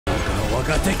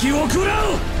が敵を食ら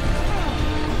う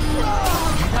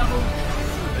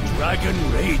The dragon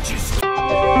rages.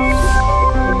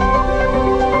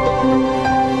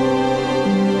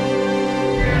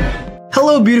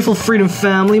 Hello beautiful Freedom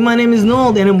family, my name is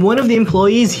Nold and I'm one of the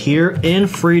employees here in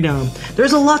Freedom.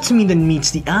 There's a lot to me that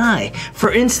meets the eye.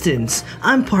 For instance,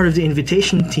 I'm part of the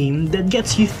invitation team that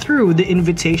gets you through the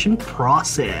invitation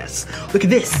process. Look at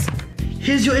this.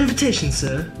 Here's your invitation,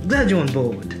 sir. Glad you're on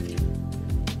board.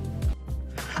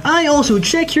 I also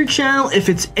check your channel if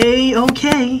it's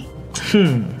A-okay.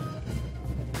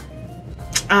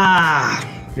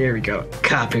 There we go.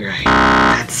 Copyright.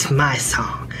 That's my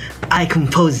song. I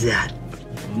composed that.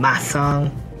 My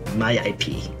song, my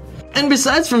IP. And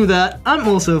besides from that, I'm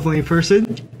also a funny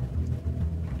person.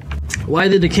 Why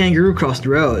did the kangaroo cross the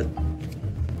road?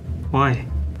 Why?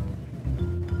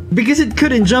 Because it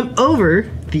couldn't jump over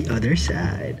the other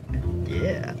side.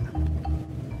 Yeah.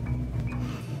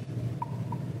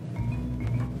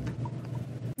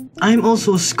 I'm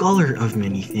also a scholar of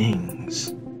many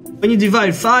things. When you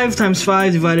divide 5 times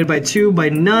 5 divided by 2 by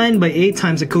 9 by 8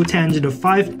 times the cotangent of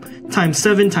 5 times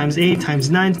 7 times 8 times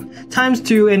 9 times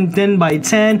 2 and then by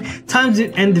 10 times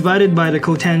it and divided by the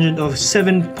cotangent of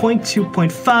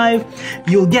 7.2.5,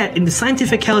 you'll get in the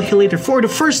scientific calculator for the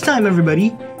first time,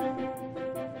 everybody,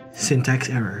 syntax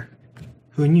error.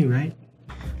 Who knew, right?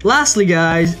 Lastly,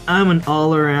 guys, I'm an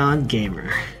all-around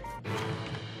gamer.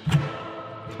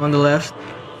 On the left.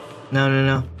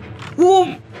 No. Whoa!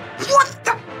 What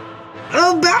the?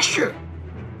 Oh, Basher!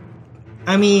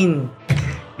 I mean,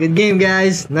 good game,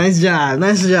 guys. Nice job.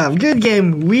 Good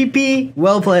game. Weepy,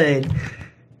 well played.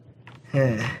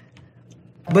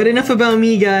 But enough about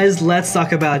me, guys. Let's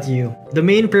talk about you. The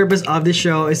main purpose of this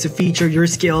show is to feature your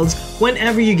skills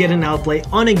whenever you get an outplay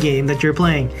on a game that you're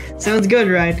playing. Sounds good,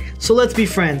 right? So let's be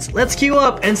friends. Let's queue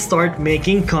up and start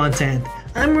making content.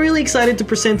 I'm really excited to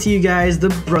present to you guys the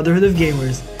Brotherhood of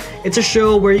Gamers. It's a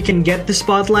show where you can get the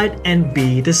spotlight and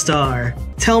be the star.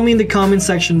 Tell me in the comment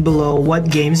section below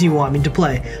what games you want me to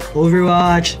play.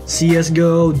 Overwatch,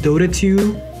 CSGO, Dota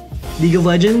 2, League of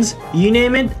Legends, you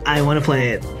name it, I want to play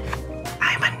it.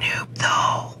 I'm a noob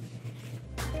though.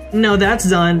 Now that's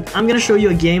done, I'm gonna show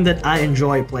you a game that I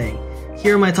enjoy playing.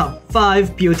 Here are my top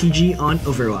 5 POTG on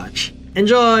Overwatch.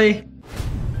 Enjoy!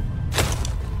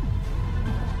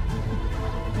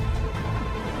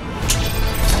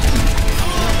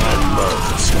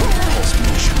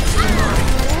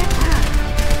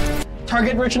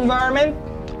 Target rich environment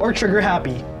or trigger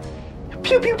happy?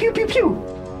 Pew pew pew pew pew!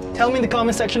 Tell me in the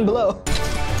comment section below.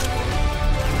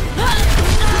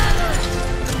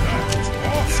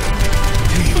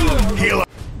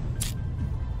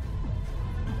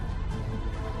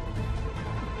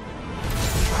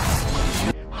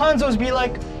 Hanzo's be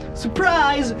like,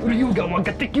 surprise! Ryuga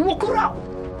wagateki wo kurao!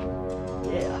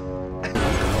 Yeah.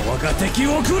 Wagateki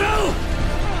wo kurao!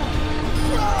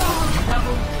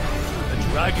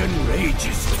 Dragon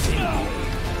rages within me.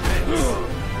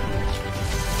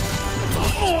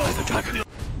 By the dragon.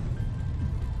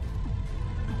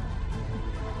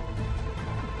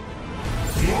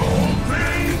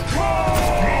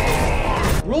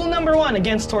 Rule number 1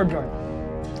 against Torbjorn.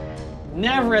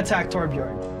 Never attack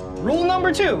Torbjorn. Rule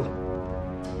number 2.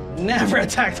 Never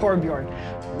attack Torbjorn.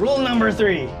 Rule number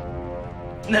 3.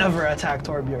 Never attack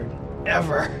Torbjorn.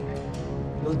 Ever.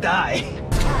 You'll die.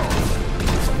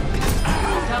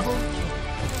 Double. You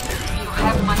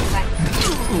have my back.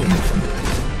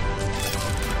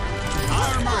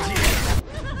 Armor here.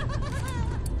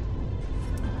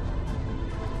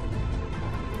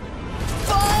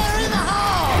 Fire in the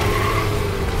hole!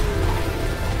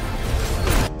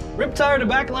 Riptire to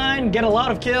backline, get a lot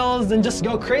of kills, then just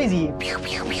go crazy. Pew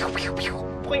pew pew pew pew.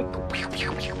 Poink pew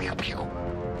pew pew pew pew.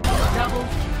 Double.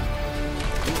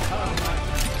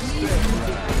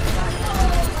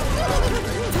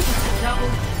 Double.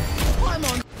 I'm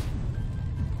on.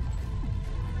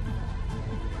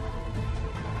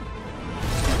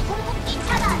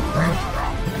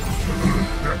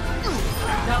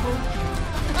 Double.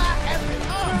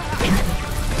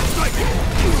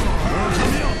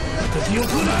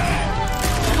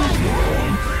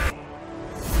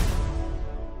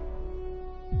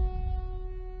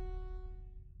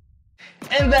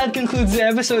 And that concludes the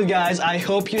episode, guys. I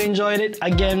hope you enjoyed it.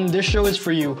 Again, this show is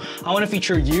for you. I want to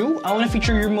feature you. I want to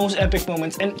feature your most epic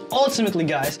moments. And ultimately,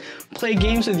 guys, play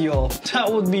games with you all.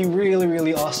 That would be really,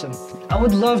 really awesome. I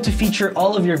would love to feature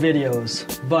all of your videos,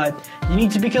 but you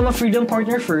need to become a Freedom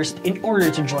partner first in order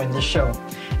to join this show.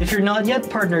 If you're not yet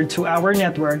partnered to our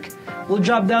network, we'll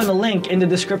drop down a link in the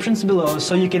descriptions below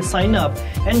so you can sign up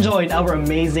and join our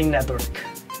amazing network.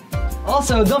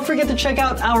 Also, don't forget to check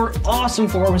out our awesome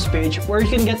forums page where you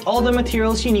can get all the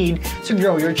materials you need to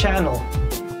grow your channel.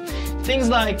 Things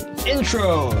like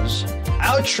intros,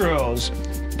 outros,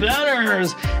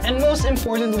 banners, and most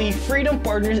importantly, freedom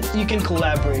partners you can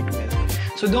collaborate with.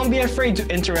 So don't be afraid to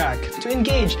interact, to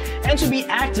engage, and to be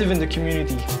active in the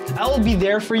community. I will be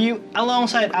there for you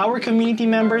alongside our community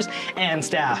members and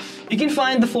staff. You can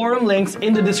find the forum links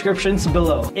in the descriptions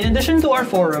below. In addition to our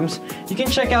forums, you can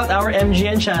check out our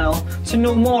MGN channel to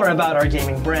know more about our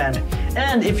gaming brand.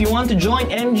 And if you want to join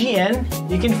MGN,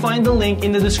 you can find the link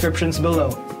in the descriptions below.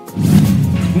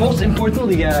 Most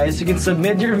importantly guys, you can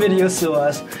submit your videos to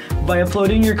us by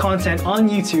uploading your content on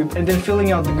YouTube and then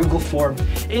filling out the Google form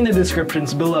in the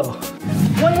descriptions below.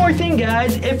 One more thing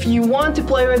guys, if you want to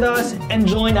play with us and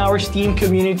join our Steam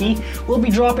community, we'll be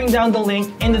dropping down the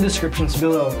link in the descriptions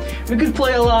below. We could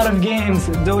play a lot of games,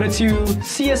 Dota 2,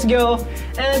 CSGO,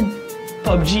 and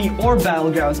PUBG or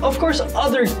Battlegrounds. Of course,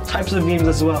 other types of games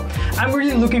as well. I'm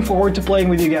really looking forward to playing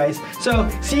with you guys. So,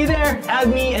 see you there, add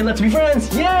me, and let's be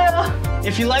friends, yeah!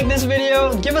 If you like this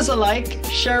video, give us a like,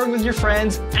 share it with your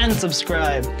friends, and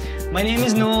subscribe. My name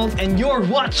is Nold, and you're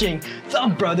watching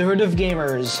the Brotherhood of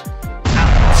Gamers.